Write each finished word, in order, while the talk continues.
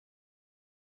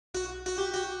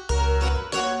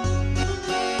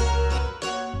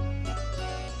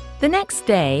The next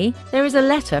day, there is a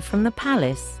letter from the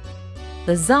palace.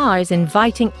 The Tsar is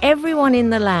inviting everyone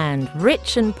in the land,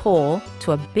 rich and poor,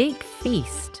 to a big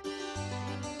feast.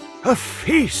 A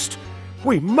feast?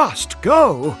 We must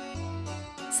go,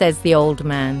 says the old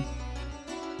man.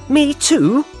 Me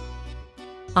too?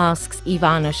 Asks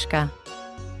Ivanushka.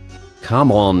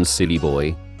 Come on, silly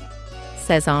boy,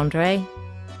 Says Andrei.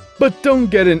 But don't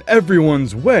get in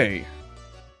everyone's way,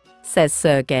 Says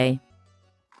Sergei.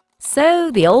 So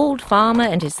the old farmer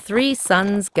and his 3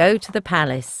 sons go to the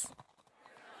palace.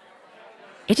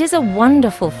 It is a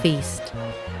wonderful feast.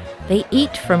 They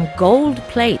eat from gold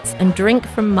plates and drink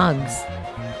from mugs.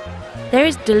 There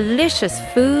is delicious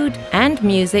food and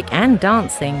music and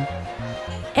dancing.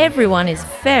 Everyone is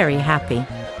very happy.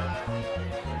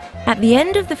 At the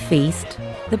end of the feast,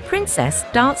 the princess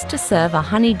starts to serve a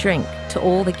honey drink to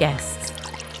all the guests.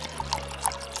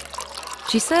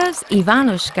 She serves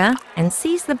Ivanushka and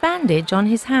sees the bandage on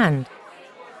his hand.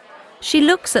 She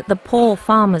looks at the poor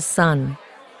farmer's son.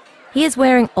 He is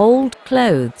wearing old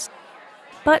clothes,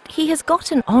 but he has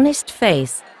got an honest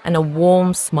face and a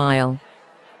warm smile.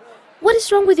 "What is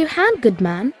wrong with your hand, good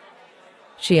man?"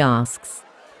 She asks.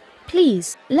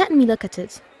 "Please, let me look at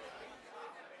it."